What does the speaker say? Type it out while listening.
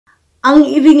Ang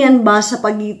iringan ba sa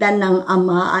pagitan ng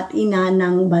ama at ina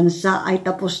ng bansa ay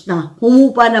tapos na?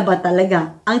 Humupa na ba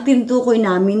talaga? Ang tinutukoy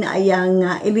namin ay ang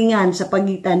iringan sa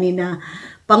pagitan ni na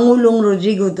Pangulong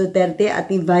Rodrigo Duterte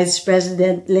at ni Vice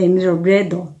President Leni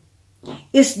Robredo.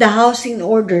 Is the house in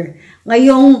order?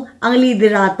 Ngayong ang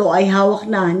liderato ay hawak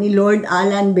na ni Lord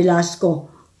Alan Velasco.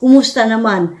 Kumusta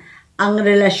naman ang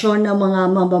relasyon ng mga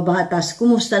mababatas?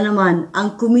 Kumusta naman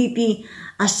ang committee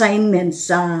assignments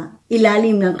sa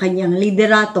ilalim ng kanyang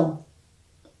liderato?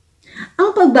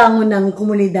 Ang pagbangon ng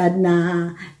komunidad na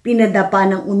pinadapa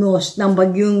ng unos ng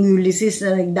bagyong Ulysses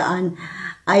na nagdaan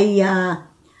ay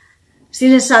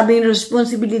sinasabing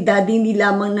responsibilidad hindi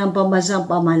lamang ng pambansang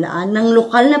pamahalaan, ng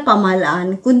lokal na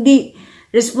pamahalaan, kundi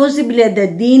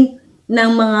responsibilidad din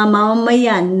ng mga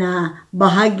mamamayan na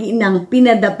bahagi ng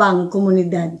pinadapang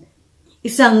komunidad.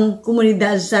 Isang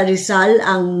komunidad sa Rizal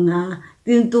ang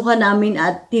tinutukan namin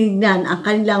at tinignan ang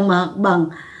kanilang mahakbang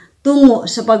tungo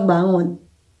sa pagbangon.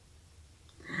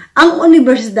 Ang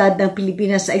Universidad ng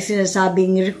Pilipinas ay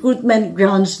sinasabing recruitment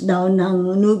grounds daw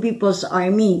ng New People's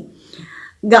Army.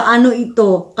 Gaano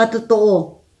ito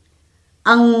katotoo?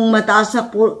 Ang mataas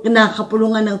na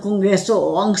kapulungan ng Kongreso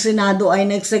o ang Senado ay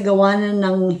nagsagawa na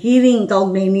ng hearing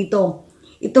kaugnay nito.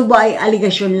 Ito ba ay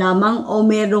aligasyon lamang o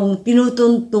merong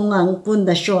tinutuntungang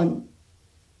pundasyon?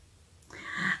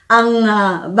 Ang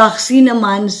vaccine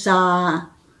naman sa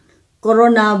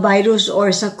coronavirus or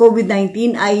sa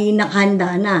COVID-19 ay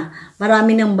nakahanda na.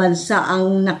 Marami ng bansa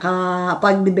ang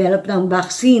nakapag-develop ng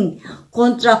vaccine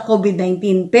kontra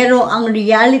COVID-19. Pero ang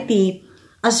reality,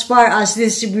 as far as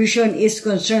distribution is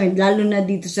concerned, lalo na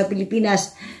dito sa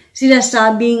Pilipinas,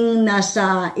 sinasabing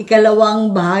nasa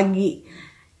ikalawang bahagi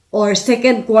or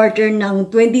second quarter ng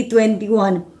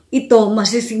 2021, ito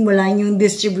masisimulan yung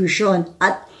distribution.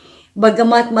 At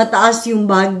bagamat mataas yung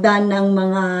bahagdan ng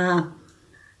mga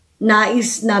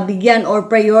nais na bigyan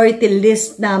or priority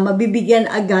list na mabibigyan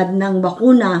agad ng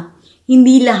bakuna,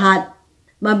 hindi lahat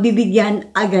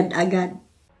mabibigyan agad-agad.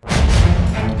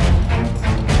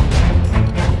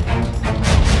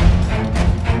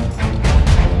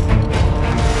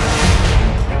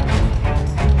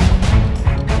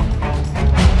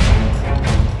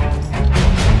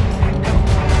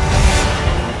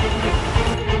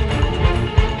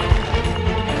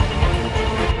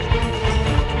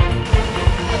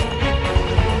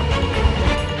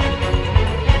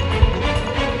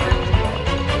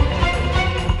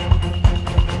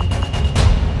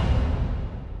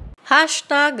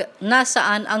 Hashtag,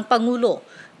 nasaan ang Pangulo?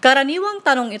 Karaniwang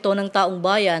tanong ito ng taong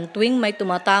bayan tuwing may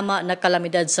tumatama na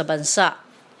kalamidad sa bansa.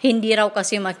 Hindi raw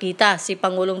kasi makita si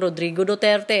Pangulong Rodrigo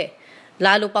Duterte.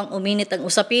 Lalo pang uminit ang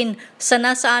usapin sa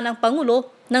nasaan ang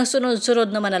Pangulo nang sunod-sunod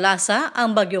na manalasa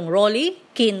ang bagyong Rolly,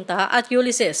 Quinta at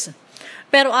Ulysses.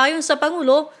 Pero ayon sa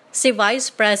Pangulo, si Vice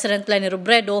President Leni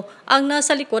Robredo ang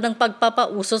nasa likod ng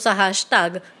pagpapauso sa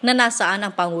hashtag na nasaan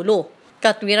ang Pangulo.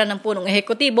 Katwiran ng punong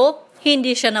ehekutibo,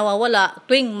 hindi siya nawawala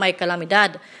tuwing may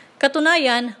kalamidad.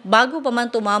 Katunayan, bago pa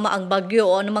man tumama ang bagyo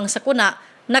o anumang sakuna,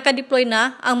 nakadeploy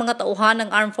na ang mga tauhan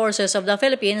ng Armed Forces of the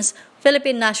Philippines,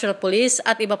 Philippine National Police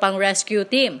at iba pang rescue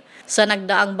team. Sa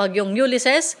nagdaang bagyong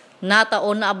Ulysses,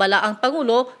 nataon na abala ang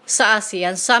Pangulo sa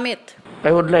ASEAN Summit.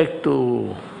 I would like to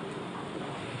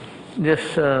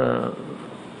just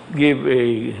give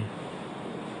a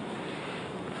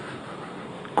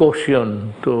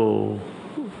caution to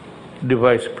the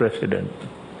Vice President.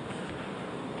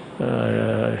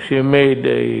 She made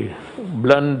a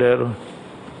blunder,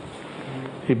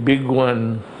 a big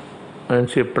one, and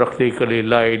she practically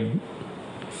lied,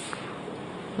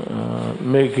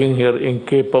 making her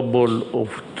incapable of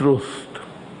truth.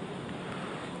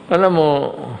 Alam mo,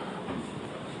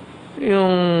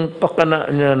 yung pakana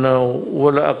niya na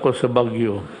wala ako sa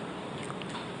Baguio,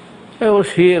 I was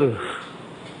here.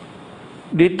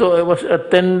 Dito I was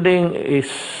attending a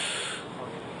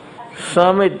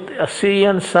summit,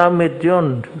 ASEAN Summit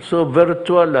yun. So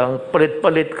virtual lang,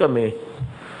 palit-palit kami.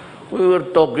 We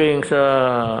were talking sa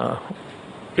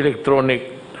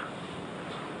electronic.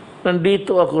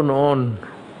 Nandito ako noon.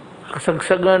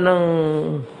 Kasagsagan ng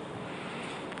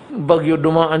bagyo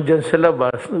dumaan dyan sa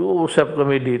labas, nag-uusap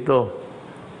kami dito.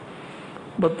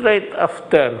 But right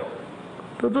after,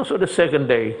 those were the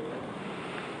second day,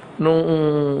 nung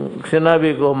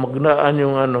sinabi ko magnaan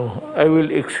yung I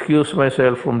will excuse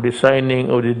myself from the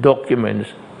signing of the documents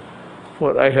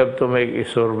for I have to make a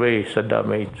survey sa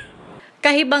damage.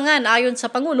 Kahibangan ayon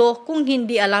sa Pangulo kung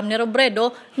hindi alam ni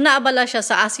Robredo na abala siya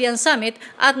sa ASEAN Summit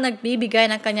at nagbibigay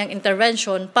ng kanyang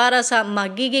intervention para sa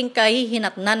magiging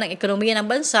kahihinatnan ng ekonomiya ng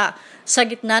bansa sa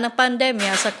gitna ng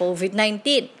pandemya sa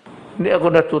COVID-19. Hindi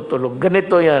ako natutulog.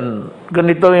 Ganito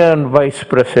yan, Vice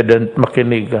President,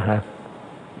 makinig ka ha.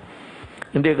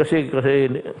 Hindi kasi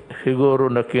siguro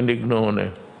nakinig noon eh.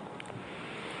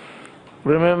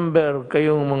 Remember,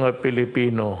 kayong mga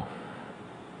Pilipino,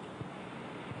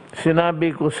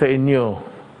 sinabi ko sa inyo,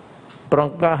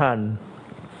 prangkahan,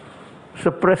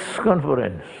 sa press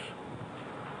conference,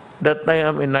 that I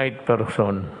am a night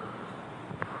person.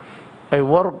 I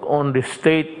work on the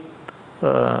state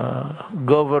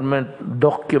government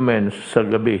documents sa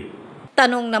gabi.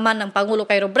 Tanong naman ng Pangulo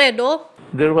kay Robredo,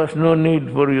 There was no need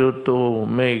for you to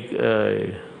make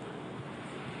a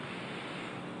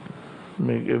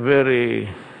very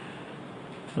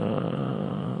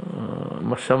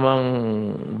masamang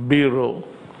biro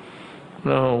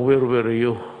na where were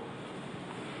you?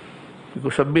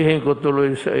 Sabihin ko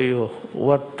tuloy sa iyo,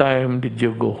 what time did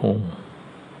you go home?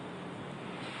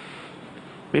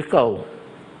 Ikaw,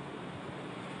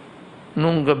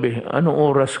 nung gabi, anong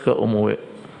oras ka umuwi?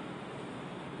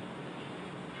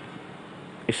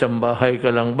 Isang bahay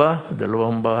ka lang ba?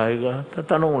 Dalawang bahay ka?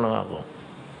 Tatanong lang ako.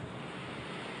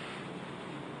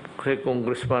 Kasi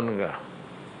congressman ka.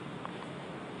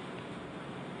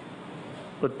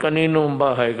 At kaninong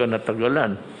bahay ka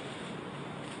natagalan?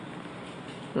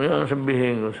 Yan ang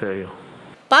sabihin ko sa iyo.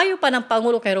 payo pa ng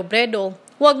Pangulo kay Robredo,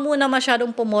 huwag muna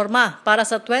masyadong pumorma para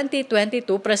sa 2022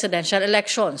 presidential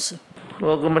elections.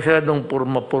 Huwag ka masyadong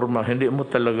purma-purma, hindi mo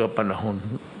talaga panahon.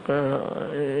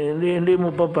 Hindi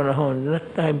mo pa panahon.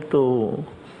 Not time to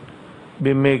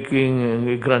be making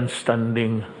a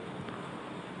grandstanding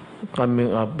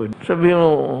coming up with. Sabi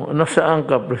mo, nasaan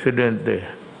ka, Presidente?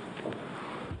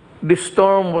 The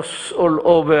storm was all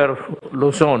over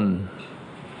Luzon.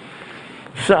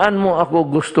 Saan mo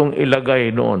ako gustong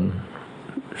ilagay noon?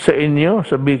 Sa inyo,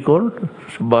 sa Bicol,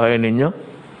 sa bahay ninyo,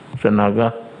 sa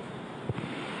Naga?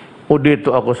 O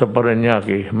dito ako sa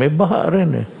Parañaque? May baha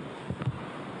rin eh.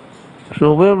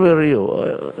 So where were you?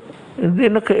 Hindi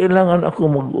na kailangan ako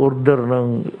mag-order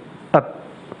at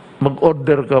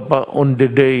mag-order ka pa on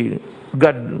the day.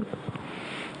 God,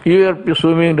 you are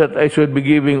presuming that I should be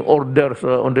giving orders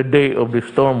on the day of the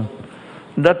storm.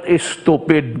 That is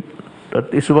stupid. That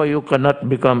is why you cannot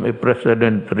become a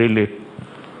president, really.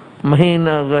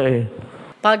 Mahina ka eh.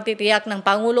 Pagtitiyak ng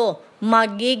Pangulo,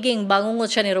 magiging bangungot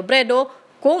siya ni Robredo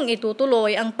kung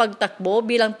itutuloy ang pagtakbo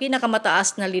bilang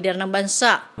pinakamataas na lider ng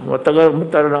bansa. Matagal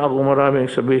na ako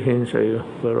maraming sabihin sa iyo,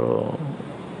 pero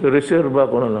i-reserve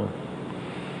ako na lang.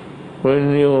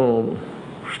 When you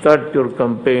start your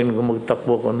campaign kung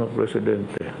magtakbo ka ng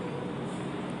presidente,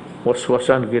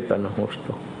 waswasan kita ng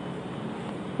gusto.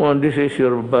 Well, this is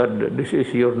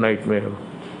your nightmare.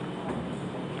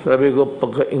 Sabi ko,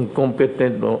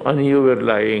 pagka-incompetent mo, and you were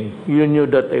lying. You knew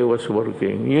that I was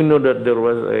working. You knew that there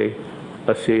was a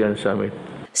ASEAN summit.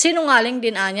 Sinungaling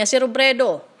din anya si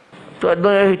Robredo. So I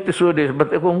don't hate to say this, but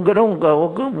kung gano'n ka,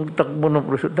 huwag kang magtakbo ng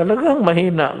presidente. Talagang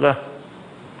mahina ka.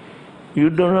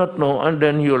 You do not know, and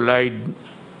then you lied.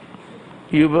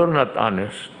 You were not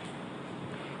honest.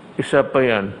 Isa pa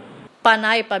yan.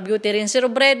 Panay pa beauty rin si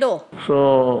Robredo.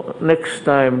 So, next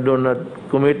time, do not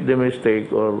commit the mistake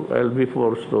or I'll be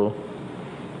forced to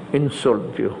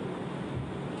insult you.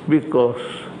 Because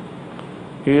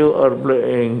you are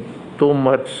playing too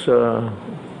much,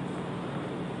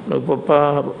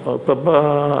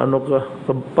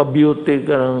 pa-beauty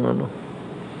ka ng ano.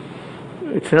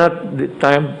 It's not the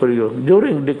time for you.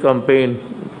 During the campaign,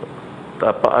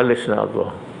 paalis na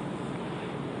ako.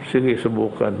 Sige,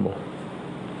 subukan mo.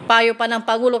 Payo pa ng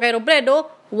Pangulo kay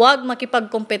Robredo, huwag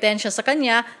makipagkompetensya sa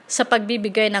kanya sa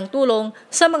pagbibigay ng tulong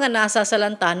sa mga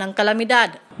nasasalanta ng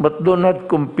kalamidad. But do not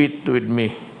compete with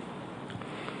me.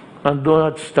 And do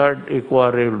not start a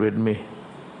quarrel with me.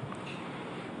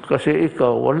 Kasi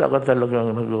ikaw, wala ka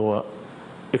talagang nagawa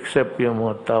except yung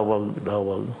mga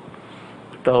tawag-tawag.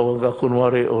 Tawag ka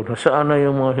kunwari, nasaan na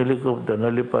yung mga helicopter,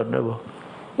 nalipad na ba?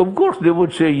 Of course, they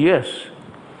would say yes.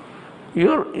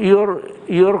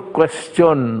 Your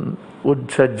question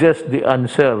would suggest the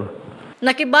answer.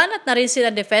 Nakibanat na rin sina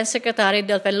Defense Secretary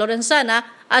Delfen Lorenzana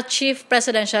at Chief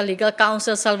Presidential Legal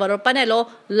Counsel Salvador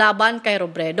Panelo laban kay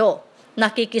Robredo.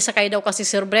 Nakikisakay daw kasi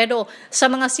si Robredo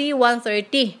sa mga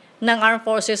C-130 ng Armed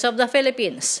Forces of the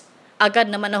Philippines.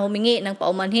 Agad naman na humingi ng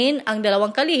paumanhin ang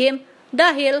dalawang kalihim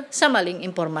dahil sa maling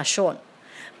impormasyon.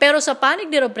 Pero sa panig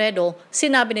ni Robredo,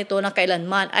 sinabi nito na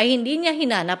kailanman ay hindi niya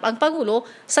hinanap ang Pangulo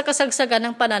sa kasagsagan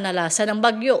ng pananalasa ng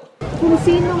bagyo. Kung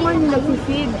sino man yung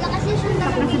nag-feed sa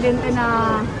presidente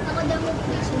na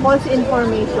false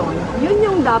information, yun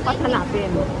yung dapat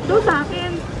hanapin. So sa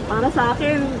akin, para sa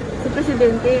akin, si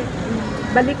presidente,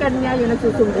 balikan niya yung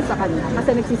nagsusundo sa kanya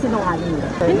kasi nagsisinungaling niya.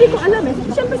 Hindi ko alam eh,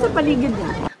 siyempre sa paligid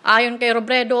niya. Ayon kay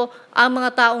Robredo, ang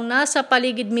mga taong nasa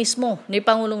paligid mismo ni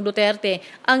Pangulong Duterte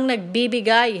ang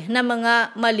nagbibigay ng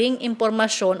mga maling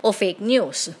impormasyon o fake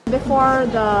news. Before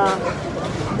the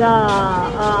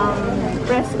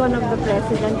press con of the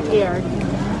President aired,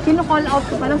 kino-call out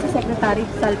ko pa lang sa Secretary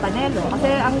Salpanelo.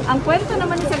 Kasi ang kwento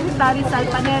naman ni Secretary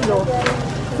Salpanelo,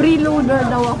 freeloader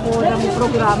daw ako ng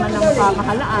programa ng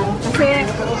pamahalaan. Kasi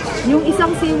yung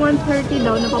isang C-130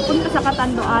 daw na papunta sa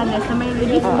Catanduanes na may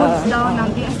relief goods daw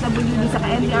ng DSWD sa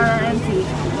NDRRMC,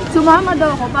 sumama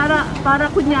daw ako para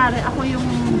kunyari ako yung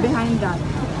behind that.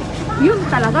 Yun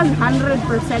talaga 100%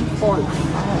 false.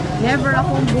 Never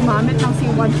akong gumamit ng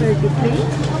C-130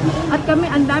 at kami,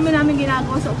 ang dami namin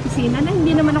ginagawa sa opisina na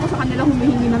hindi naman ako sa kanila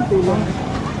humihingi ng tulong.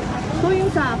 So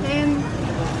yung sa akin,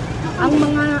 ang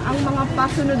mga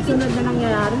pasunod-sunod na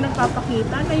nangyayari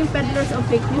nagpapakita na yung peddlers of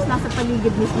fake news nasa paligid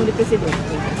mismo ni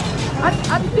Presidente.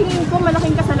 At tingin ko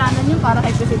malaking kasalanan yun para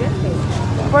kay Presidente.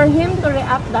 For him to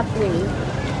react that way,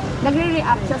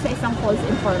 nagre-react siya sa isang false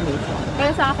information.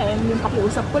 Kaya sa akin, yung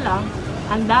pakiusap ko lang,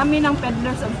 ang dami ng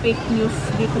peddlers of fake news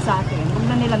dito sa atin. Huwag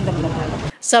na nilang dagdagan.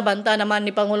 Sa banta naman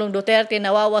ni Pangulong Duterte,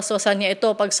 nawawasosan niya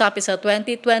ito pagsapit sa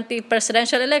 2020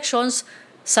 presidential elections.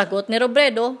 Sagot ni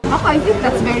Robredo, I think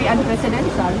that's very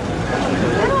unprecedented.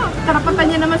 Pero karapatan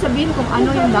niya naman sabihin kung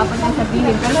ano yung dapat niya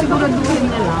sabihin. Pero siguraduhin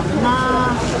niya lang na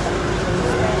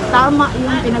tama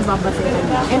yung pinagbabasehan.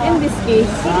 And in this case,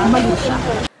 mali siya.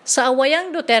 Sa awayang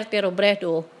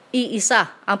Duterte-Robredo,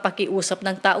 iisa ang pakiusap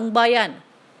ng taong bayan.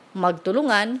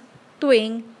 Magtulungan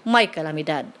tuwing may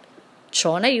kalamidad.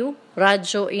 Chona Yu,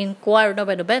 Radyo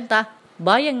INQUIRER.net,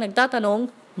 bayang nagtatanong,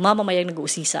 mamamayang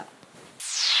nag-uusisa.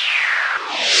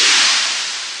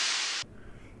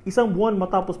 Isang buwan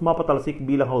matapos mapatalsik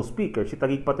bilang House Speaker si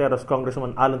Taguig Pateros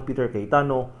Congressman Alan Peter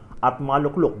Cayetano at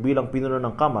maluklok bilang pinuno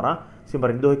ng Kamara si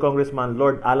Marinduque Congressman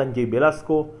Lord Alan J.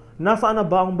 Velasco, nasaan na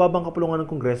ba ang babang kapulungan ng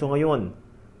Kongreso ngayon?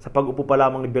 Sa pag-upo pa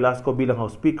lamang ni Velasco bilang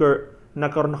House Speaker,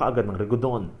 nagkaroon na kaagad ng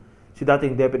regodon. Si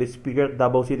dating Deputy Speaker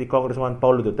Davao City Congressman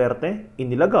Paulo Duterte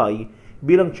inilagay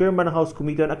bilang Chairman ng House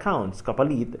Committee on Accounts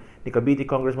kapalit ni Cavite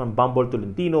Congressman Bambol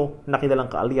Tolentino na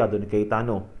kilalang kaalyado ni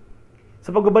Cayetano. Sa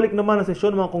pagbabalik naman ng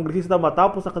sesyon ng mga kongresista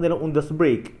matapos ang kanilang undas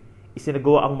break,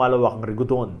 isinagawa ang malawakang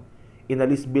regodon.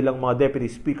 Inalis bilang mga Deputy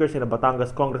Speaker sina Batangas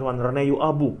Congressman Raneo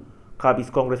Abu, Capiz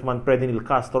Congressman Fredinil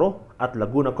Castro at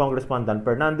Laguna Congressman Dan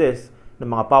Fernandez ng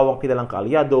mga pawang kilalang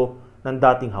kaalyado ng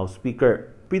dating House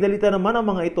Speaker. Pinalitan naman ang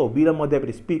mga ito bilang mga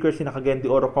Deputy Speaker sina Cagayan de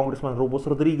Oro Congressman Rubos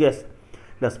Rodriguez,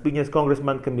 Las Piñas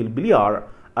Congressman Camille Villar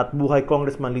at Buhay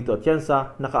Congressman Lito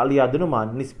Atienza na kaalyado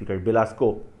naman ni Speaker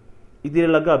Velasco.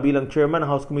 Itinalaga bilang Chairman ng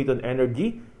House Committee on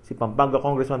Energy si Pampanga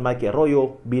Congressman Mikey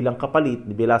Arroyo bilang kapalit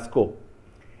ni Velasco.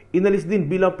 Inalis din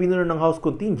bilang pinuno ng House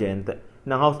Contingent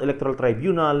ng House Electoral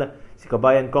Tribunal si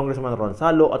Kabayan Congressman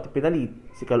Ronsalo at pinalit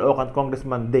si Caloocan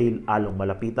Congressman Dale Along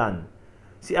Malapitan.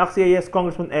 Si AXIS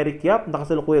Congressman Eric Yap na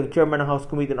kasalukuyang Chairman ng House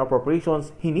Committee on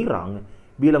Appropriations hinirang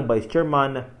bilang Vice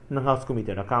Chairman ng House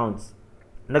Committee on Accounts.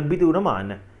 Nagbitiw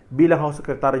naman bilang House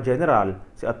Secretary General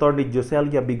si Attorney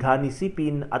Joselia Bighani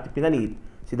Sipin at pinalit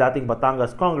si dating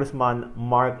Batangas Congressman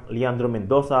Mark Leandro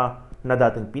Mendoza na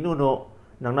dating pinuno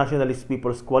ng Nationalist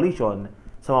People's Coalition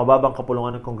sa mababang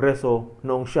kapulungan ng Kongreso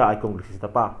noong siya ay kongresista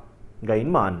pa.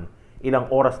 Gayunman, ilang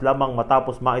oras lamang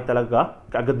matapos maitalaga,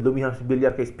 kaagad lumihang si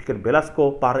Villar kay Speaker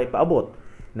Velasco para ipaabot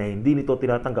na hindi nito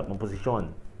tinatanggap ang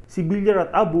posisyon. Si Villar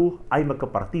at Abu ay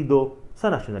magkapartido sa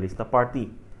Nationalista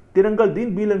Party. Tinanggal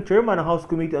din bilang Chairman ng House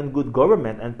Committee on Good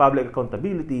Government and Public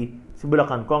Accountability si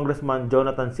Bulacan Congressman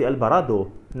Jonathan C. Alvarado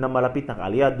na malapit na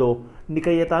kaalyado ni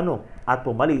Cayetano at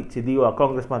pumalit si Diwa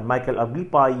Congressman Michael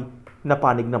Aglipay na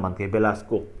panig naman kay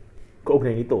Velasco.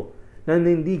 Kaugnay nito,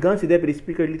 nanindigan si Deputy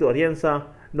Speaker Lito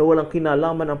Atienza na walang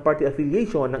kinalaman ang party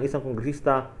affiliation ng isang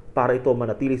kongresista para ito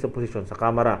manatili sa posisyon sa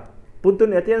Kamara. Punto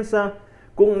ni Atienza,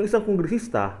 kung ang isang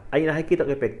kongresista ay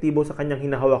nakikitang epektibo sa kanyang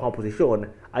hinahawakang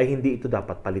posisyon, ay hindi ito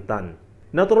dapat palitan.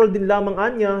 Natural din lamang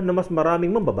anya na mas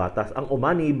maraming mambabatas ang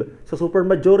umanib sa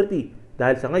supermajority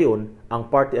dahil sa ngayon,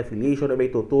 ang party affiliation ay may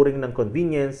tuturing ng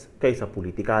convenience kaysa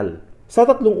politikal. Sa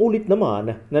 3 ulit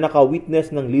naman na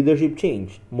naka-witness ng leadership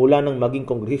change mula nang maging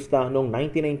kongresista noong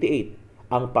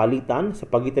 1998, ang palitan sa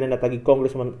pagitan ng Taguig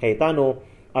Congressman Cayetano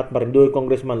at Marinduque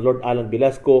Congressman Lord Alan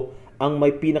Velasco ang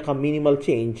may pinaka-minimal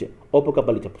change o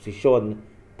pagkapalit sa posisyon.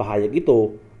 Pahayag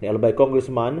ito ni Albay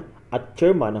Congressman at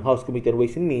Chairman ng House Committee on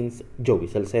Ways and Means, Joey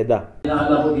Salceda.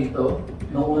 Pinakala ko dito,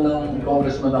 noong unang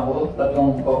congressman ako,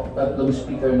 tatlong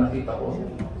speaker nakita ko.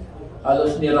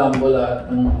 Halos nirambo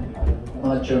lahat ng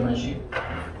mga chairmanship.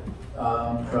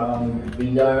 From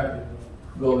Villar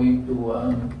going to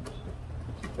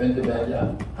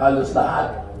Pentebella, halos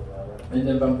lahat. and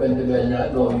then from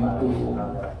Pentebella going to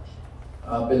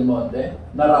Belmonte,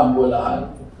 narambo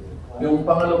lahat. Yung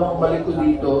pangalawang balik ko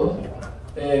dito,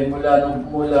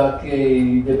 mula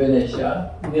kay De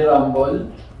Venecia, nirambol,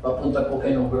 papunta po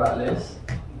kay Nograles.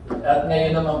 At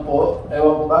ngayon naman po,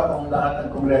 ewan ko ba kung lahat ng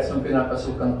kongreso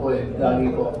pinapasukan ko lagi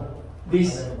ko.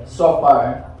 This so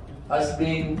far has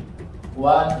been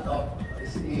one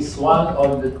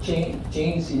of the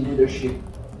change in leadership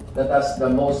that has the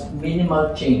most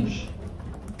minimal change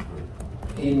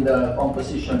in the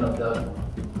composition of the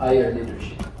higher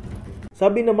leadership.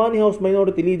 Sabi naman ni House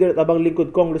Minority Leader at abang lingkod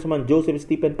Congressman Joseph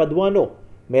Stephen Paduano,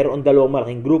 mayroon dalawang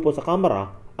malaking grupo sa Kamara,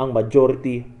 ang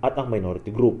majority at ang minority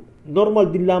group.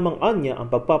 Normal din lamang anya ang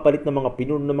pagpapalit ng mga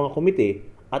pinuno ng mga komite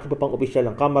at iba pang opisyal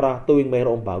ng Kamara tuwing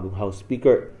mayroong bagong House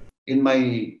Speaker. In my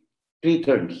 3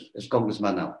 terms as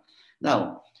Congressman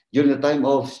now, during the time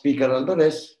of Speaker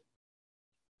Alvarez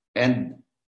and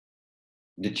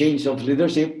the change of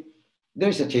leadership,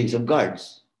 there's a change of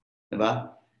guards.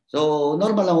 Diba? So,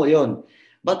 normal lang ho yun.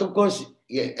 But of course,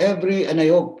 and I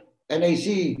hope, and I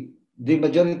see the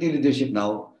majority leadership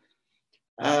now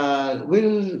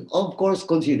will, of course,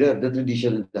 consider the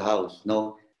tradition in the House.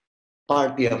 No?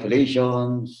 Party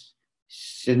affiliations,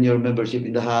 senior membership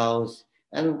in the House,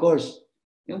 and of course,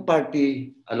 yung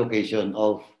party allocation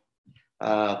of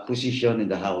position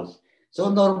in the House. So,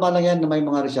 normal lang yan na may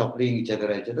mga reshuffling,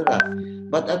 etc., etc.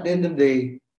 But at the end of the day,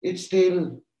 it's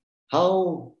still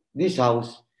how this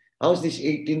House, this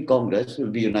 18th Congress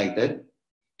will be united,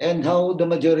 and how the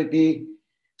majority,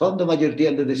 from the majority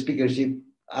under the speakership,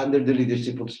 under the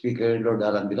leadership of Speaker Lord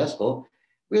Alan Velasco,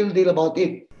 will deal about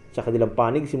it. Sa kanilang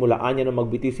panig, simulaan niya na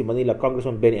magbitiw si Manila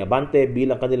Congressman Benny Abante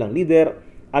bilang kanilang leader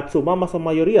at sumama sa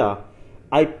mayorya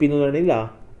ay pinuna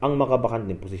nila ang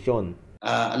makabakanting posisyon.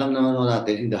 Alam naman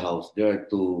natin in the House, there are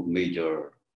 2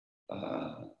 major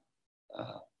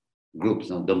groups,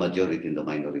 no? The majority and the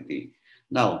minority.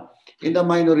 Now, in the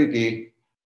minority,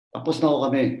 tapos na ako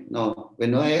kami. No?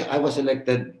 When I was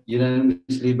elected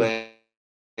unanimously by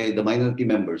the minority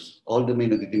members, all the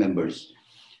minority members,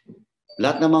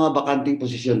 lahat ng mga bakanting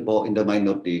posisyon po in the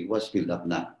minority was filled up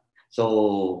na.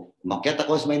 So, makiat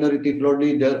ako as minority floor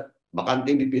leader,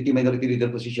 bakanting deputy minority leader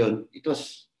position, it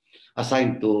was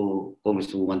assigned to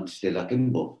Congresswoman Stella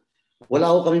Kimbo.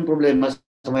 Wala ko kaming problema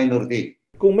sa minority.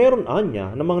 Kung meron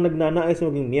anya na mga nagnanais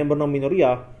maging miyembro ng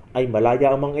minorya, ay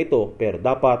malaya ang mga ito pero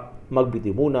dapat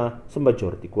magbitiw muna sa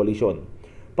majority coalition.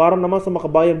 Para naman sa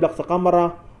makabayang bloc sa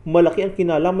Kamara, malaki ang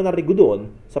kinalaman ng Radyo doon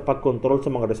sa pagkontrol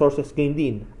sa mga resources gain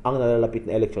din ang nalalapit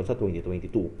na eleksyon sa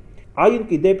 2022. Ayon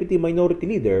kay Deputy Minority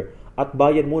Leader at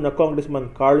bayan muna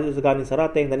Congressman Carlos Isaganin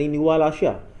Zarate, naniniwala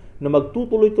siya na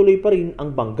magtutuloy-tuloy pa rin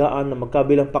ang banggaan ng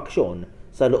magkabilang paksyon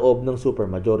sa loob ng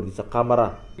supermajority sa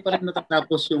Kamara. Hindi pa rin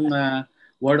natatapos yung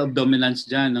war of dominance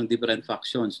dyan ng different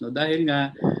factions. No? Dahil nga,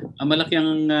 malaki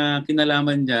ang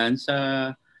kinalaman dyan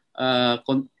sa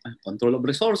control of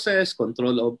resources,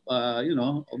 control of,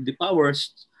 of the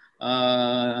powers,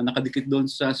 nakadikit doon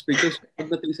sa speakers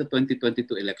pagdating sa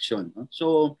 2022 election. No?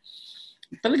 So,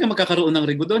 talaga magkakaroon ng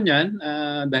rigo doon yan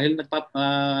dahil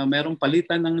mayroong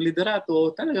palitan ng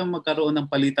liderato, talagang magkaroon ng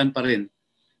palitan pa rin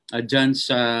dyan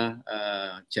sa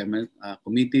chairman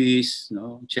committees,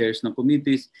 no, chairs ng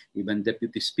committees, even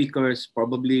deputy speakers,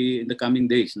 probably in the coming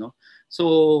days, no.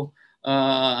 So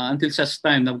until such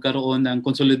time nagkaroon ng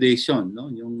consolidation, no,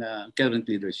 yung current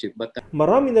leadership. But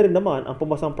marami na rin naman ang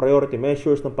pumasang priority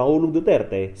measures ng Pangulong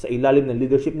Duterte sa ilalim ng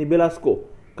leadership ni Velasco.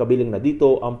 Kabilang na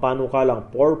dito ang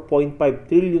panukalang 4.5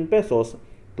 trillion pesos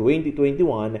 2021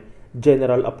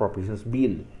 General Appropriations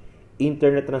Bill,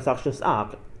 Internet Transactions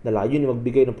Act na layunin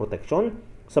magbigay ng proteksyon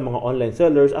sa mga online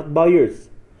sellers at buyers,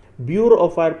 Bureau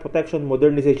of Fire Protection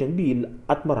Modernization Bill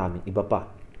at maraming iba pa.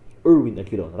 Erwin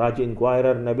Aquilon, Radyo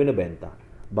Inquirer na binibenta.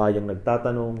 Bayang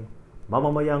nagtatanong,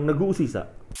 mamamayang nag-uusisa.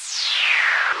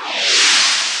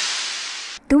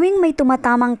 Tuwing may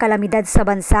tumatamang kalamidad sa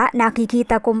bansa,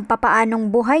 nakikita kung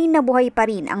papaanong buhay na buhay pa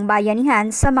rin ang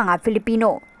bayanihan sa mga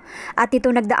Filipino. At ito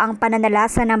nagdaang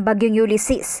pananalasa ng Bagyong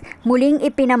Ulysses, muling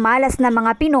ipinamalas ng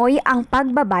mga Pinoy ang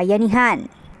pagbabayanihan.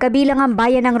 Kabilang ang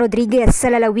bayan ng Rodriguez sa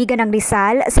lalawigan ng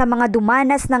Rizal sa mga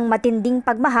dumanas ng matinding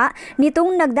pagbaha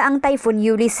nitong nagdaang Typhoon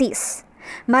Ulysses.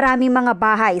 Maraming mga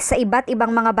bahay sa iba't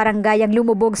ibang mga barangay ang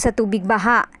lumubog sa tubig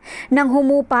baha. Nang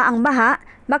humupa ang baha,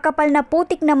 makapal na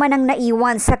putik naman ang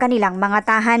naiwan sa kanilang mga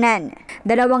tahanan.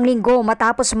 2 linggo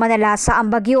matapos manalasa ang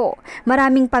bagyo,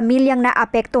 maraming pamilyang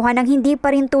naapektuhan ng hindi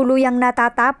pa rin tuluyang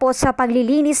natatapos sa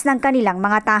paglilinis ng kanilang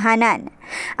mga tahanan.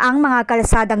 Ang mga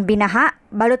kalsadang binaha,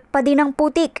 balot pa din ng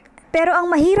putik. Pero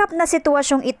ang mahirap na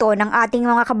sitwasyong ito ng ating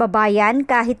mga kababayan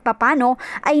kahit papano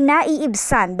ay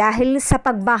naiibsan dahil sa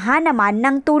pagbaha naman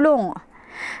ng tulong.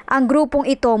 Ang grupong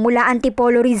ito mula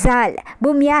Antipolo, Rizal,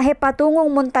 bumiyahe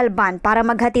patungong Montalban para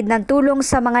maghatid ng tulong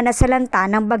sa mga nasalanta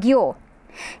ng bagyo.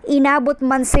 Inabot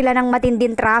man sila ng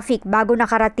matinding traffic bago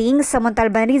nakarating sa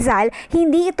Montalban, Rizal,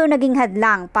 hindi ito naging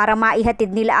hadlang para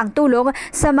maihatid nila ang tulong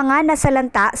sa mga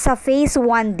nasalanta sa Phase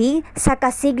 1D sa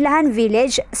Kasiglahan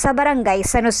Village sa Barangay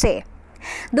San Jose.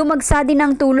 Dumagsa din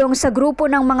ang tulong sa grupo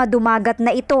ng mga dumagat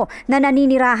na ito na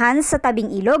naninirahan sa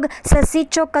tabing ilog sa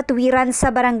Sitio Katwiran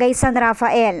sa Barangay San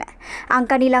Rafael. Ang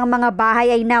kanilang mga bahay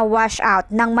ay na-wash out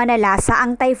ng manalasa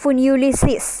ang Typhoon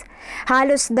Ulysses.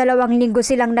 Halos 2 linggo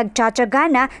silang nagtsatsaga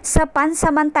na sa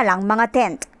pansamantalang mga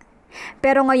tent.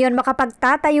 Pero ngayon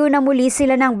makapagtatayo na muli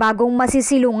sila ng bagong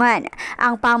masisilungan.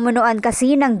 Ang pamunuan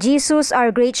kasi ng Jesus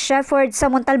Our Great Shepherd sa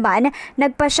Montalban,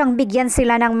 nagpasyang bigyan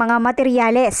sila ng mga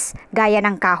materyales gaya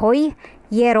ng kahoy,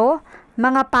 yero,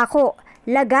 mga pako,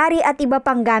 lagari at iba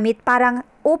pang gamit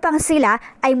upang sila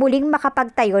ay muling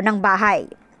makapagtayo ng bahay.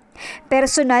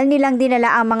 Personal nilang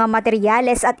dinala ang mga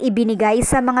materyales at ibinigay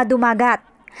sa mga dumagat.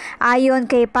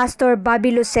 Ayon kay Pastor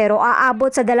Bobby Lucero,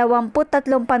 aabot sa 23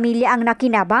 pamilya ang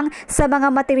nakinabang sa mga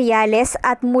materyales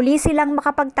at muli silang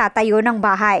makapagtatayo ng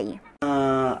bahay.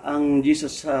 Ang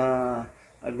Jesus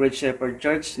Great Shepherd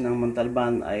Church ng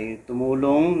Montalban ay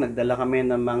tumulong. Nagdala kami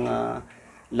ng mga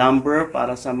lumber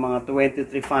para sa mga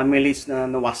 23 families na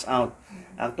na-wash out.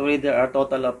 Actually, there are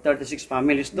total of 36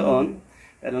 families doon.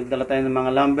 Pero nagdala tayo ng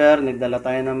mga lumber, nagdala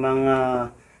tayo ng mga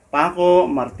pako,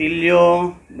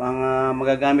 martilyo, mga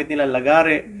magagamit nila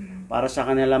lagari para sa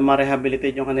kanila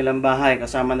ma-rehabilitate yung kanilang bahay.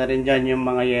 Kasama na rin dyan yung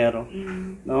mga yero.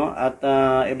 No? At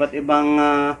iba't ibang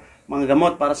mga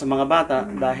gamot para sa mga bata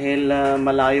dahil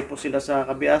malayo po sila sa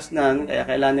kabiasnan, kaya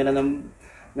kailangan nila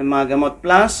ng mga gamot.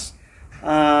 Plus,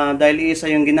 dahil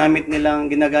isa yung ginagamit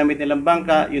nilang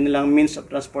bangka, yun nilang means of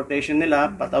transportation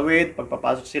nila, patawid,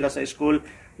 pagpapasok sila sa school,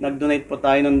 nag-donate po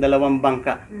tayo ng 2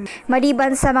 bangka.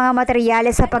 Maliban sa mga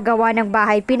materyales sa paggawa ng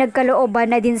bahay, pinagkalooban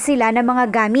na din sila ng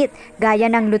mga gamit gaya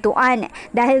ng lutuan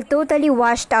dahil totally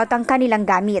washed out ang kanilang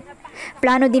gamit.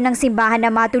 Plano din ng simbahan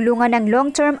na matulungan ng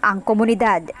long-term ang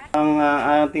komunidad. Ang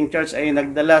ating church ay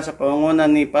nagdala sa pangungunan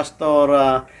ni Pastor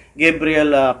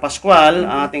Gabriel Pascual,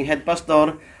 ang ating head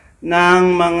pastor, ng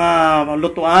mga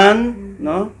lutuan,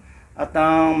 no? At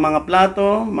ang mga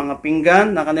plato, mga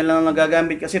pinggan na kanilang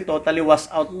nagagamit kasi totally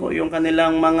washed out po yung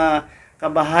kanilang mga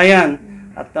kabahayan.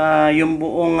 At yung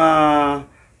buong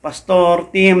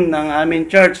pastor team ng aming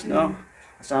church, no?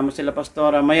 Kasama sila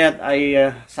Pastora Mayat ay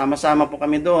sama-sama po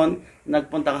kami doon,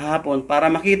 nagpunta kahapon para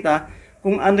makita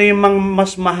kung ano yung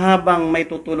mas mahabang may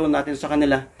tutulong natin sa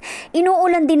kanila.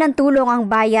 Inuulan din ng tulong ang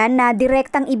bayan na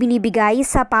direktang ibinibigay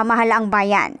sa pamahalaang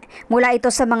bayan. Mula ito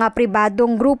sa mga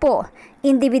pribadong grupo,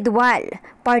 individual,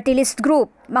 party list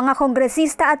group, mga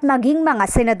kongresista at maging mga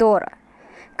senador.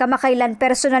 Kamakailan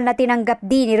personal na tinanggap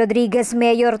din ni Rodriguez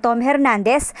Mayor Tom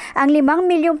Hernandez ang 5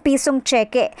 milyong pisong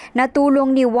tseke na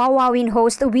tulong ni Wawawin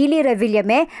host Willie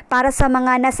Revillame para sa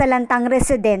mga nasalantang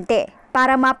residente.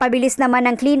 Para mapabilis naman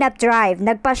ang cleanup drive,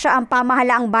 nagpasya ang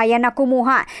pamahalaang bayan na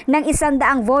kumuha ng 100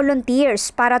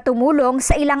 volunteers para tumulong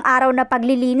sa ilang araw na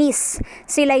paglilinis.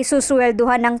 Sila'y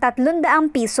suswelduhan ng 300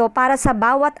 piso para sa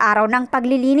bawat araw ng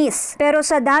paglilinis. Pero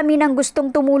sa dami ng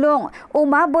gustong tumulong,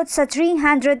 umabot sa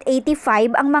 385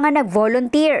 ang mga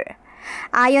nag-volunteer.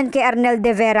 Ayon kay Arnel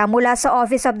De Vera mula sa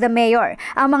Office of the Mayor,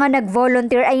 ang mga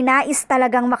nag-volunteer ay nais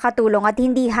talagang makatulong at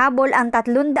hindi habol ang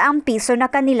 300 piso na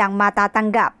kanilang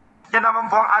matatanggap. Yan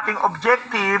naman po ang ating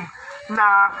objective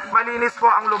na malinis po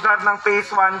ang lugar ng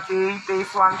Phase 1K,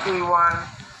 Phase 1K1,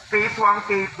 Phase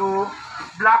 1K2,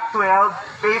 Block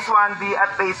 12, Phase 1D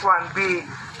at Phase 1B.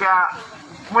 Kaya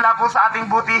mula po sa ating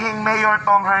butihing Mayor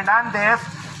Tom Hernandez,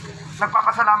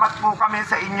 nagpapasalamat po kami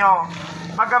sa inyo.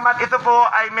 Bagamat ito po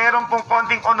ay meron pong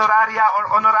konting honoraria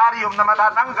or honorarium na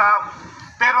matatanggap,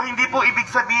 pero hindi po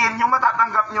ibig sabihin yung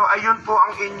matatanggap nyo ay yun po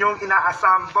ang inyong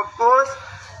inaasam.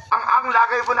 Bagkus, ang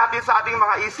lagay po natin sa ating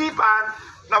mga isipan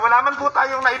na wala man po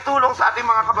tayong naitulong sa ating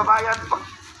mga kababayan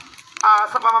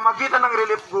sa pamamagitan ng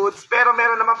relief goods, pero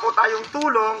meron naman po tayong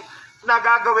tulong na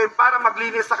gagawin para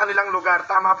maglinis sa kanilang lugar.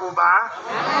 Tama po ba?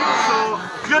 So,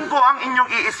 yun po ang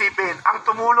inyong iisipin. Ang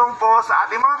tumulong po sa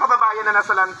ating mga kababayan na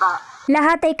nasalanta.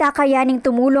 Lahat ay kakayaning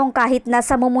tumulong kahit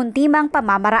nasa mumuntimang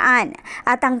pamamaraan.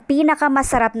 At ang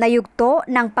pinakamasarap na yugto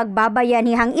ng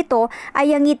pagbabayanihang ito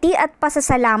ay ang ngiti at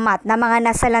pasasalamat ng mga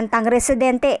nasalantang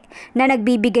residente na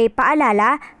nagbibigay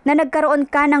paalala na nagkaroon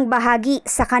ka ng bahagi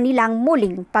sa kanilang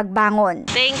muling pagbangon.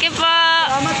 Thank you po!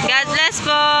 God bless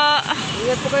po!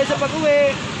 Ingat po kayo sa pag-uwi!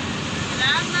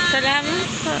 Salamat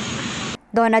po.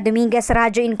 Donna Dominguez,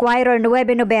 Radyo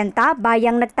INQUIRER.net,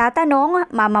 bayang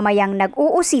nagtatanong, mamamayang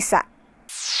nag-uusisa.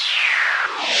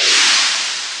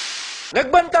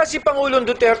 Nagbanta si Pangulong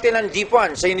Duterte ng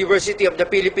DIPAN sa University of the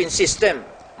Philippines System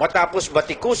matapos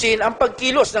batikusin ang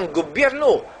pagkilos ng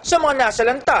gobyerno sa mga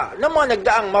nasalanta ng mga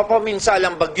nagdaang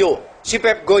mapaminsalang bagyo. Si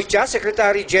Pep Goytia,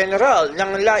 Secretary General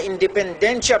ng La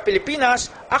Independencia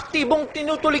Pilipinas, aktibong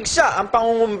tinutuligsa ang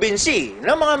pangungumbinsi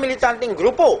ng mga militanteng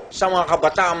grupo sa mga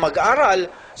kabataang mag-aaral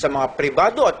sa mga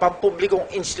pribado at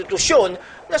pampublikong institusyon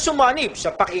na sumanib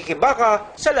sa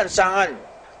pakikibaka sa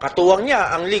lansangan. Katuwang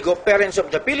niya ang League of Parents of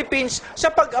the Philippines sa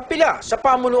pag-apila sa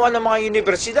pamunuan ng mga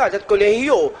universidad at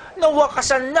kolehiyo na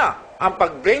wakasan na ang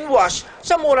pag-brainwash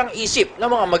sa murang isip ng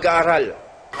mga mag-aaral.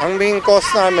 Ang main cause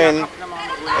namin,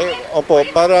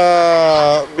 para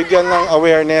bigyan ng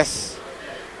awareness.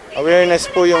 Awareness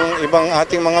po yung ibang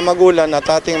ating mga magulang at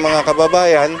ating mga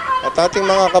kababayan at ating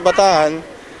mga kabataan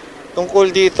tungkol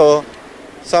dito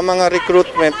sa mga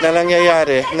recruitment na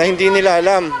nangyayari na hindi nila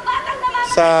alam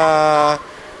sa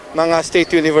mga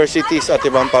state universities at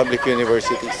ibang public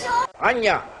universities.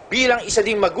 Anya, bilang isa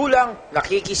ding magulang,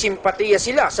 nakikisimpatiya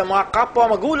sila sa mga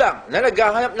kapwa magulang na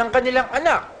naghahanap ng kanilang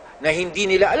anak na hindi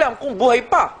nila alam kung buhay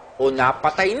pa o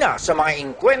napatay na sa mga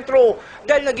inkwentro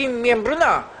dahil naging miyembro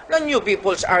na ng New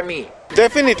People's Army.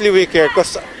 Definitely we care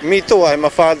because me too, I'm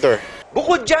a father.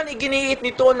 Bukod dyan, iginiit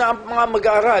nito na ang mga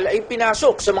mag-aaral ay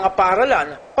pinasok sa mga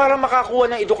paaralan para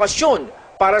makakuha ng edukasyon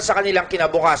para sa kanilang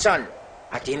kinabukasan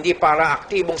at hindi para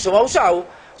aktibong sumausaw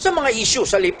sa mga isyu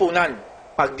sa lipunan.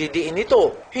 Pagdidiin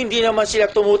nito, hindi naman sila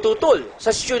tumututol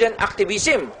sa student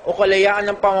activism o kalayaan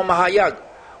ng pamamahayag.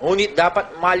 Ngunit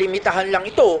dapat malimitahan lang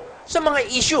ito sa mga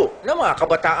isyu ng mga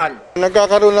kabataan.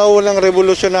 Nagkakaroon na ng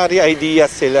revolutionary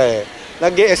ideas sila eh.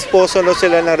 Nag-e-esposo na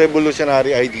sila ng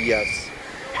revolutionary ideas.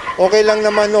 Okay lang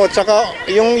naman no. Tsaka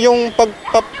yung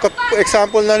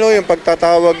example na no, yung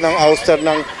pagtatawag ng ouster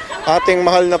ng ating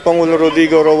mahal na Pangulo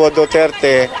Rodrigo Roa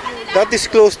Duterte, that is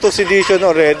close to sedition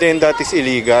already and that is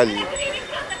illegal.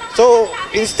 So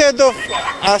instead of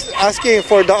asking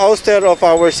for the ouster of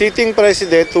our sitting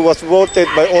president who was voted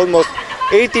by almost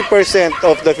 80%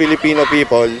 of the Filipino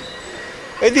people,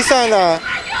 di sana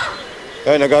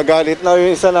nagagalit na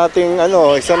yung isa nating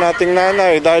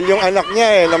nanay dahil yung anak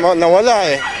niya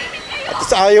nawala At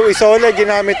sa ayaw isole,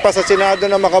 ginamit pa sa Senado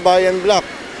na Makabayan Block.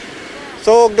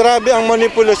 So grabe ang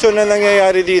manipulasyon na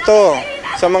nangyayari dito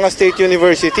sa mga state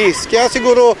universities. Kaya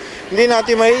siguro hindi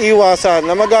natin may iwasan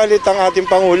na magalit ang ating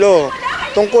Pangulo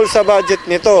tungkol sa budget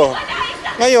nito.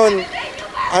 Ngayon,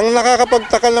 ang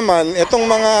nakakapagtaka naman, itong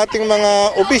ating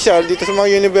mga opisyal dito sa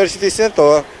mga universities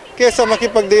nito, kesa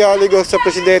makipagdialogo sa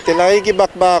presidente,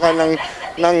 nakikibakbakan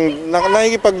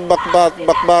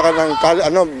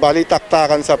ng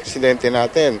balitaktakan sa presidente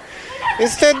natin.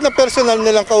 Instead na personal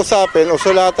nilang kausapin o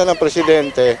sulatan ng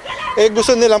presidente,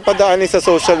 gusto nilang padaanin sa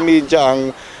social media ang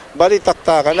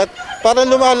balitaktakan at para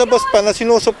lumalabas pa na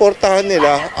sinusuportahan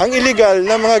nila ang illegal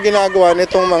na mga ginagawa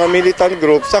nitong mga militant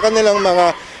group sa kanilang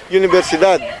mga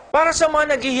universidad. Para sa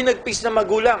mga naghihinagpis na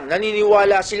magulang,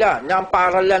 naniniwala sila na ang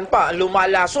paaralan pa ang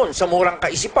lumalason sa murang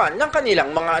kaisipan ng kanilang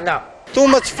mga anak. Too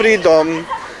much freedom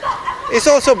is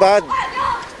also bad.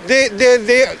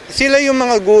 Sila yung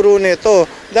mga guro nito.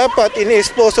 Dapat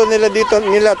ini-esposo nila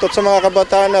to sa mga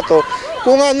kabataan na to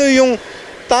kung ano yung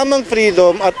tamang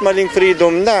freedom at maling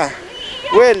freedom na.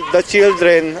 Well, the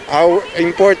children are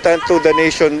important to the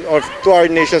nation or to our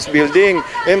nation's building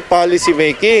and policy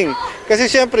making. Kasi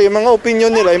siyempre, yung mga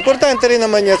opinion nila, importante rin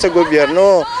naman yan sa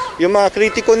gobyerno. Yung mga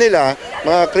kritiko nila,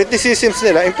 mga criticisms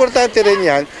nila, importante rin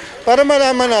yan para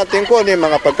malaman natin kung ano yung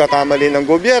mga pagkakamali ng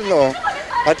gobyerno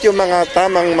at yung mga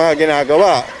tamang mga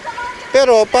ginagawa.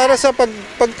 Pero para sa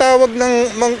pagtawag ng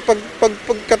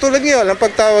katulad ngayon, ang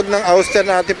pagtawag ng ouster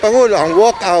na ating Pangulo, ang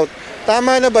walkout,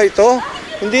 tama na ba ito?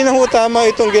 Hindi na ho tama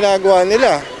itong ginagawa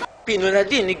nila. Pinuna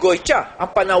din ni Goytia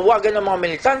ang panawagan ng mga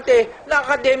militante na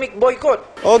academic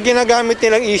boycott. Ginagamit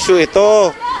nilang issue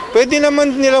ito. Pwede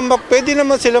naman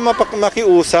sila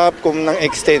makiusap kung ng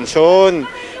extension.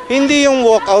 Hindi yung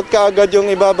walkout kaagad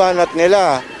yung ibabanat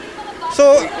nila.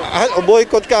 So,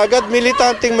 boycott kaagad,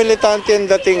 militante ang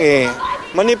dating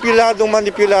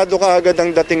Manipulado kaagad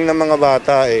ang dating ng mga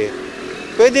bata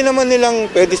Pwede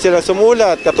sila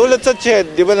sumulat. Katulad sa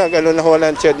CHED, di ba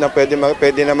nahuwalan CHED na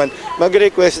pwede naman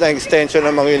mag-request na extension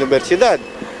ng mga universidad.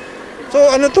 So,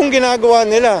 ano tong ginagawa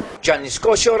nila? John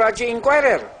Escocio, Radyo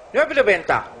Inquirer.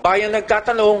 9:20, bayan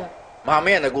nagtatanong,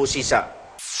 mamaya nag-usisa.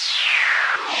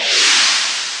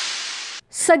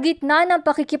 Sa gitna ng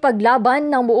pakikipaglaban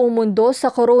ng buong mundo sa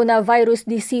coronavirus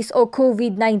disease o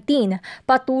COVID-19,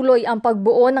 patuloy ang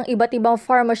pagbuo ng iba't ibang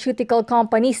pharmaceutical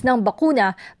companies ng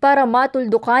bakuna para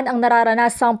matuldukan ang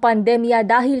nararanasang pandemya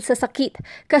dahil sa sakit.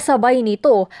 Kasabay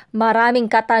nito, maraming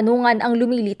katanungan ang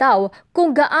lumilitaw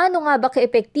kung gaano nga ba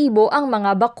kaepektibo ang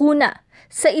mga bakuna.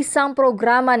 Sa isang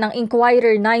programa ng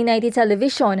INQUIRER.net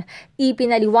television,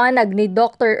 ipinaliwanag ni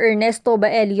Dr. Ernesto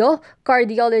Baelio,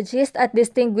 cardiologist at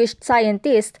distinguished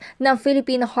scientist ng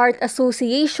Philippine Heart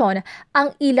Association,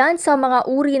 ang ilan sa mga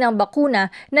uri ng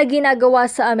bakuna na ginagawa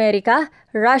sa Amerika,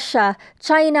 Russia,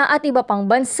 China at iba pang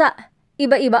bansa.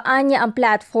 Iba-ibaan niya ang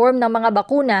platform ng mga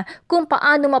bakuna kung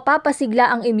paano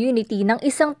mapapasigla ang immunity ng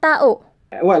isang tao.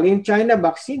 Well, yung China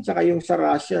vaccine tsaka yung sa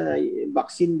Russia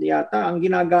vaccine yata, ang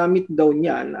ginagamit daw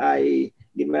niyan ay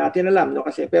hindi natin alam, no,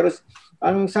 kasi pero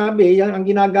ang sabi yan, ang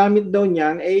ginagamit daw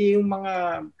niyan ay yung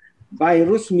mga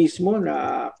virus mismo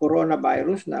na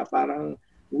coronavirus na parang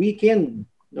weakened,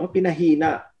 no,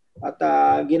 pinahina at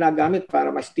ginagamit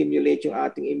para ma-stimulate yung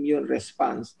ating immune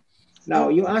response.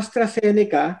 Now, yung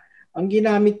AstraZeneca, ang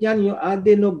ginamit niyan yung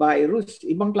adenovirus,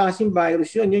 ibang klaseng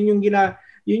virus yun, yun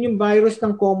yung virus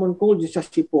ng common cold sa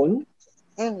sipon.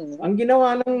 Ang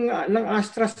ginawa ng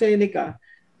AstraZeneca,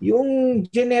 yung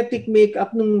genetic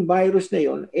makeup ng virus na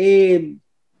yon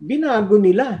binago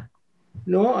nila,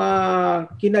 no?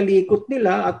 Kinalikot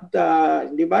nila at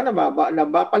di ba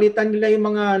nabapalitan nila yung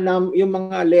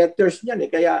mga letters niyan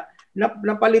kaya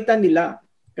napalitan nila.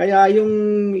 Kaya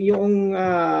yung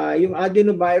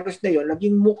adenovirus na yon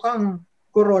naging mukhang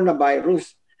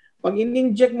coronavirus. Pag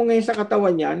in-inject mo ngayon sa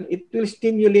katawan yan, it will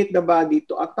stimulate the body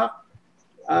to attack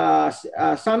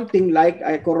something like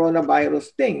a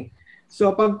coronavirus thing. So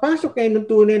pagpasok ngayon ng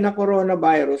tunay na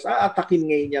coronavirus, aatakin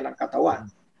ngayon yan ang katawan.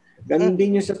 Ganun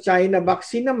din yung sa China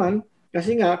vaccine naman,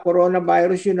 kasi nga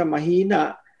coronavirus yun na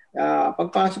mahina.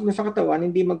 Pagpasok mo sa katawan,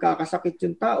 hindi magkakasakit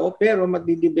yung tao, pero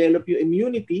madidevelop yung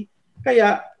immunity,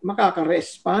 kaya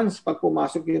makaka-response pag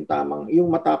pumasok yung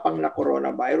matapang na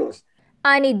coronavirus.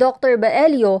 Ani Dr.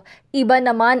 Baelio, iba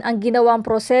naman ang ginawang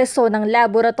proseso ng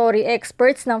laboratory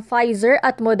experts ng Pfizer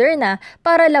at Moderna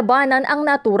para labanan ang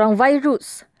naturang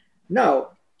virus.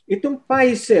 Now, itong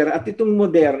Pfizer at itong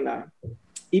Moderna,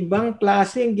 ibang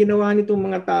klase ang ginawa nitong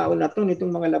mga tao na to, nitong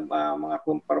mga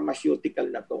pharmaceutical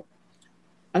na to.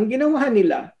 Ang ginawa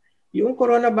nila, yung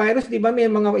coronavirus, di ba may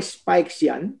mga spikes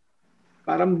yan?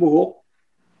 Parang buhok,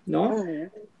 no?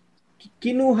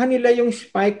 Kinuha nila yung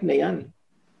spike na yan.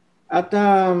 At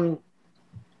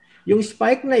yung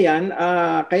spike na yan,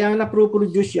 kaya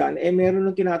na-produce yan, meron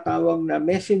ng tinatawag na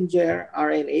messenger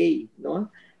RNA,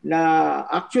 no? Na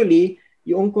actually,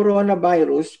 yung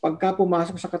coronavirus, pagka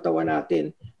pumasok sa katawan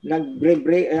natin,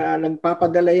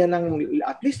 nagpapadala yan ng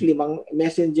at least 5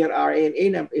 messenger RNA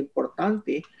na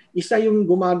importante, isa yung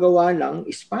gumagawa ng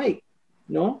spike,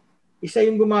 no? Isa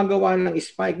yung gumagawa ng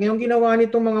spike. Ngayon ginawa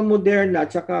nitong mga Moderna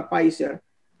at saka Pfizer,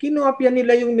 kinopya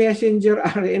nila yung messenger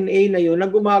RNA na yun na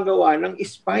gumagawa ng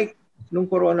spike ng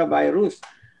coronavirus.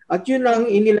 At yun ang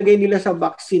inilagay nila sa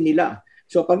vaccine nila.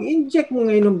 So pag inject mo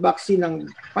ngayon ng vaccine ng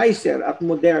Pfizer at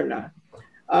Moderna,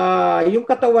 yung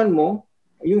katawan mo,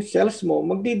 yung cells mo,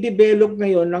 magdi-develop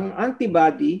ngayon ng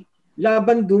antibody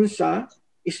laban dun sa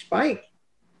spike.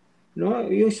 No?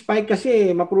 Yung spike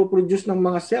kasi maproproduce ng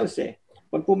mga cells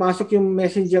Pag pumasok yung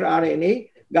messenger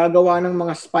RNA, gagawa ng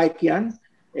mga spike yan,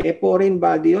 foreign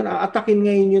body yun, aatakin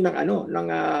ngayon yun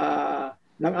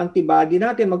ng antibody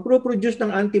natin. Magproproduce ng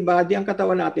antibody ang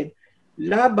katawan natin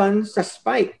laban sa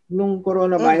spike ng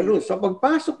coronavirus. So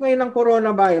pagpasok ngayon ng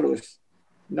coronavirus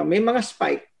na may mga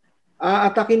spike,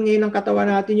 aatakin ngayon ng katawan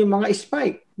natin yung mga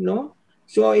spike, no?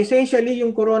 So essentially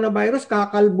yung coronavirus,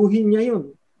 kakalbuhin niya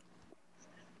yun.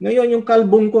 Ngayon yung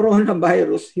kalbong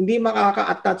coronavirus, hindi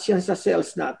makaka-attach yan sa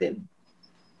cells natin.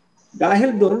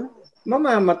 Dahil doon,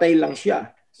 mamamatay lang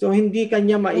siya. So hindi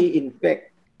kanya mai-infect.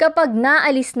 Kapag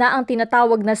naalis na ang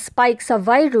tinatawag na spike sa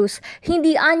virus,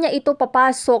 hindi anya ito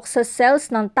papasok sa cells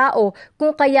ng tao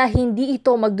kung kaya hindi ito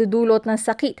magdudulot ng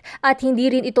sakit at hindi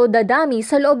rin ito dadami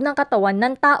sa loob ng katawan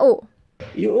ng tao.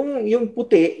 Yung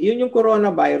puti, yun yung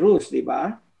coronavirus, di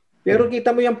ba? Pero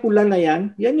kita mo yung pula na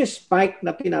yan yung spike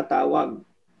na tinatawag.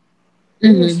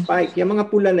 Yung spike, yung mga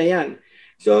pula na yan.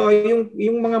 So yung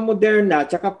mga Moderna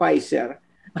at Pfizer,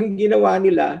 ang ginawa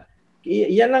nila,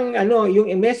 yan ang yung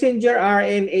messenger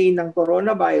RNA ng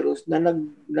coronavirus na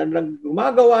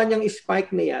gumagawa niyang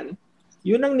spike na yan,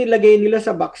 yun ang nilagay nila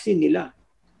sa vaccine nila.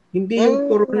 Hindi yung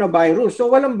coronavirus. So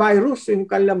walang virus yung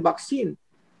kanilang vaccine.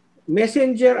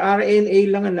 Messenger RNA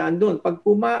lang ang nandun. Pag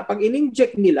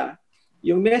in-inject nila,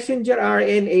 yung messenger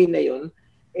RNA na yun,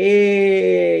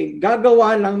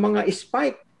 gagawa ng mga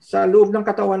spike sa loob ng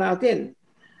katawan natin.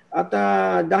 At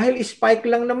dahil spike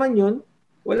lang naman yun,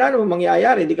 wala namang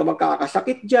mangyayari. Hindi ka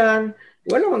magkakasakit dyan.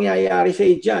 Wala mangyayari sa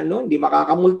dyan. No? Hindi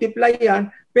makakamultiply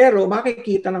yan. Pero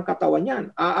makikita ng katawan yan.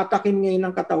 Aatakin ngayon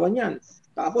ng katawan yan.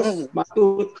 Tapos,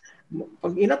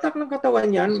 pag inatak ng katawan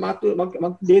yan,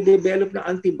 mag-develop ng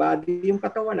antibody yung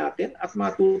katawan natin at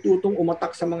matututong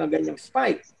umatak sa mga ganyang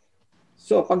spike.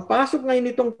 So, pagpasok ngayon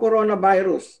nitong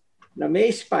coronavirus na may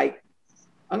spike,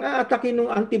 ang aatakin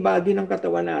ng antibody ng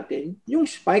katawan natin, yung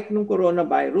spike ng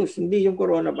coronavirus, hindi yung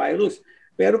coronavirus.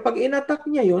 Pero pag inatak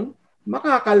niya yun,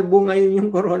 makakalbo ngayon yung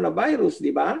coronavirus,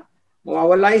 di ba?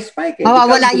 Mawawala yung spike.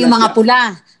 Mawawala yung mga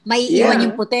pula. May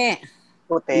iwan yung puti.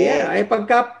 Yeah, ay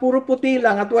pagka puro puti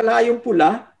lang at wala yung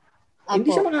pula,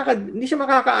 hindi siya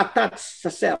makaka-attach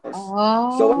sa cells.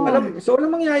 So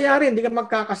walang mangyayari, hindi ka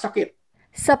magkakasakit.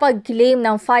 Sa pag-claim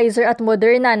ng Pfizer at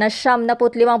Moderna na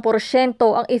 75%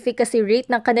 ang efficacy rate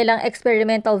ng kanilang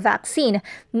experimental vaccine,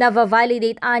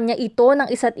 na-validate niya ito ng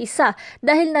isa't isa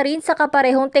dahil na rin sa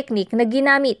kaparehong teknik na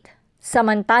ginamit.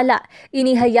 Samantala,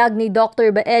 inihayag ni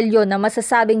Dr. Baello na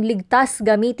masasabing ligtas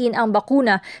gamitin ang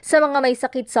bakuna sa mga may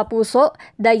sakit sa puso,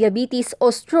 diabetes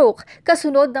o stroke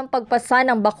kasunod ng pagpasa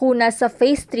ng bakuna sa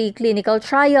Phase 3 clinical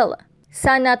trial.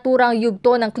 Sa naturang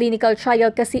yugto ng clinical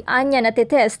trial kasi anya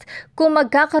natetest kung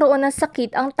magkakaroon ng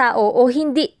sakit ang tao o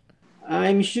hindi.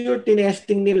 I'm sure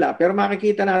tinesting nila pero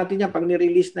makikita natin yan pag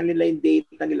nirelease na nila yung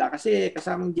data nila kasi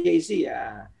kasamang JC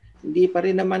hindi pa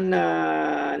rin naman na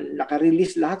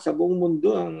naka-release lahat sa buong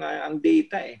mundo ang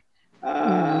data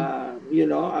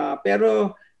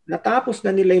pero natapos na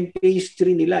nila yung phase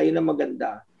 3 nila, yun ang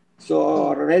maganda.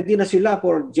 So ready na sila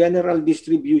for general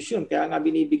distribution kaya nga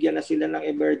binibigyan na sila ng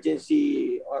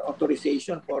emergency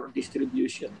authorization for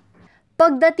distribution.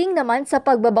 Pagdating naman sa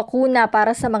pagbabakuna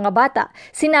para sa mga bata,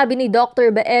 sinabi ni Dr.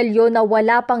 Baello na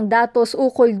wala pang datos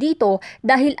ukol dito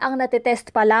dahil ang natetest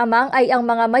pa lamang ay ang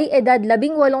mga may edad 18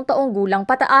 taong gulang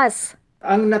pataas.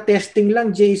 Ang natesting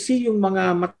lang, JC, yung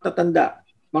mga matatanda,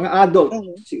 mga adult,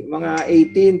 mga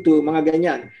 18 to mga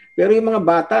ganyan. Pero yung mga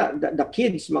bata, the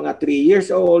kids, mga 3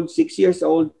 years old, 6 years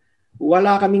old,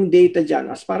 wala kaming data dyan.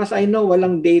 As far as I know,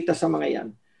 walang data sa mga yan.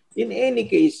 In any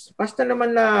case, basta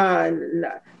naman na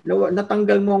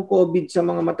natanggal mo ang COVID sa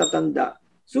mga matatanda,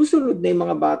 susunod na yung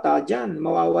mga bata dyan.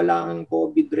 Mawawala ang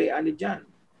COVID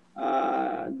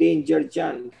danger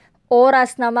dyan.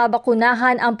 Oras na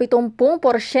mabakunahan ang 70%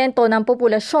 ng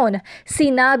populasyon,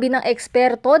 sinabi ng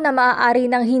eksperto na maaari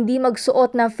nang hindi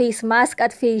magsuot ng face mask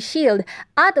at face shield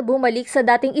at bumalik sa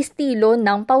dating estilo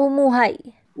ng pamumuhay.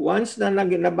 Once na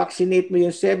na-vaccinate mo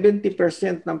yung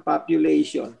 70% ng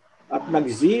population, at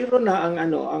nag-zero na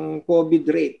ang COVID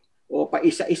rate o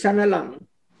pa-isa-isa na lang,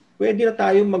 pwede na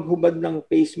tayong maghubad ng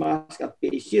face mask at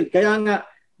face shield. Kaya nga,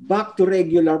 back to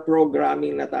regular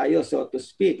programming na tayo, so to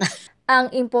speak.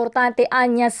 Ang importante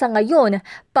anya sa ngayon,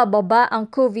 pababa ang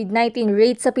COVID-19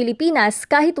 rate sa Pilipinas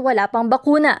kahit wala pang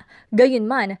bakuna.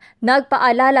 Gayunman,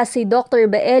 nagpaalala si Dr.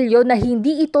 Baello na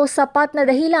hindi ito sapat na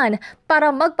dahilan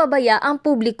para magpabaya ang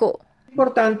publiko.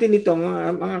 Importante nito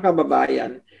mga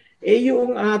kababayan,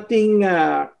 yung ating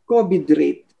COVID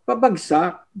rate,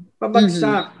 pabagsak.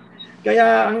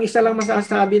 Kaya ang isa lang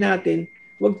masasabi natin,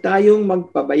 huwag tayong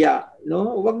magpabaya.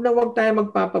 No? Huwag tayong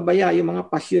magpapabaya. Yung mga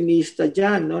pasyonista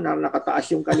dyan, no? Na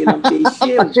nakataas yung kanilang face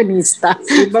shield. Pasyonista.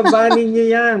 Ibaba ninyo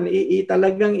yan.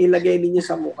 Talagang ilagay ninyo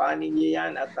sa mukha ninyo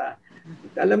yan. At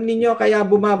alam ninyo, kaya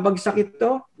bumabagsak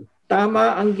ito,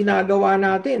 tama ang ginagawa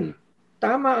natin.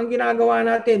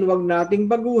 Huwag nating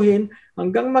baguhin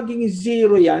hanggang maging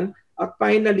zero yan at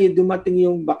finally dumating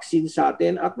yung vaccine sa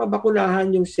atin at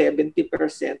mabakunahan yung 70%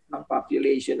 ng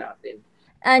population natin.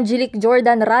 Angelique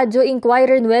Jordan, Radyo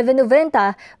INQUIRER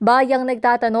 990, bayang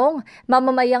nagtatanong,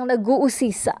 mamamayang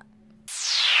nag-uusisa.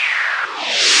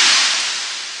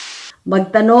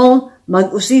 Magtanong,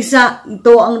 mag-usisa,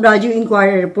 ito ang Radyo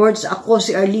INQUIRER Reports. Ako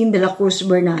si Arlene de la Cruz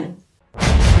Bernal.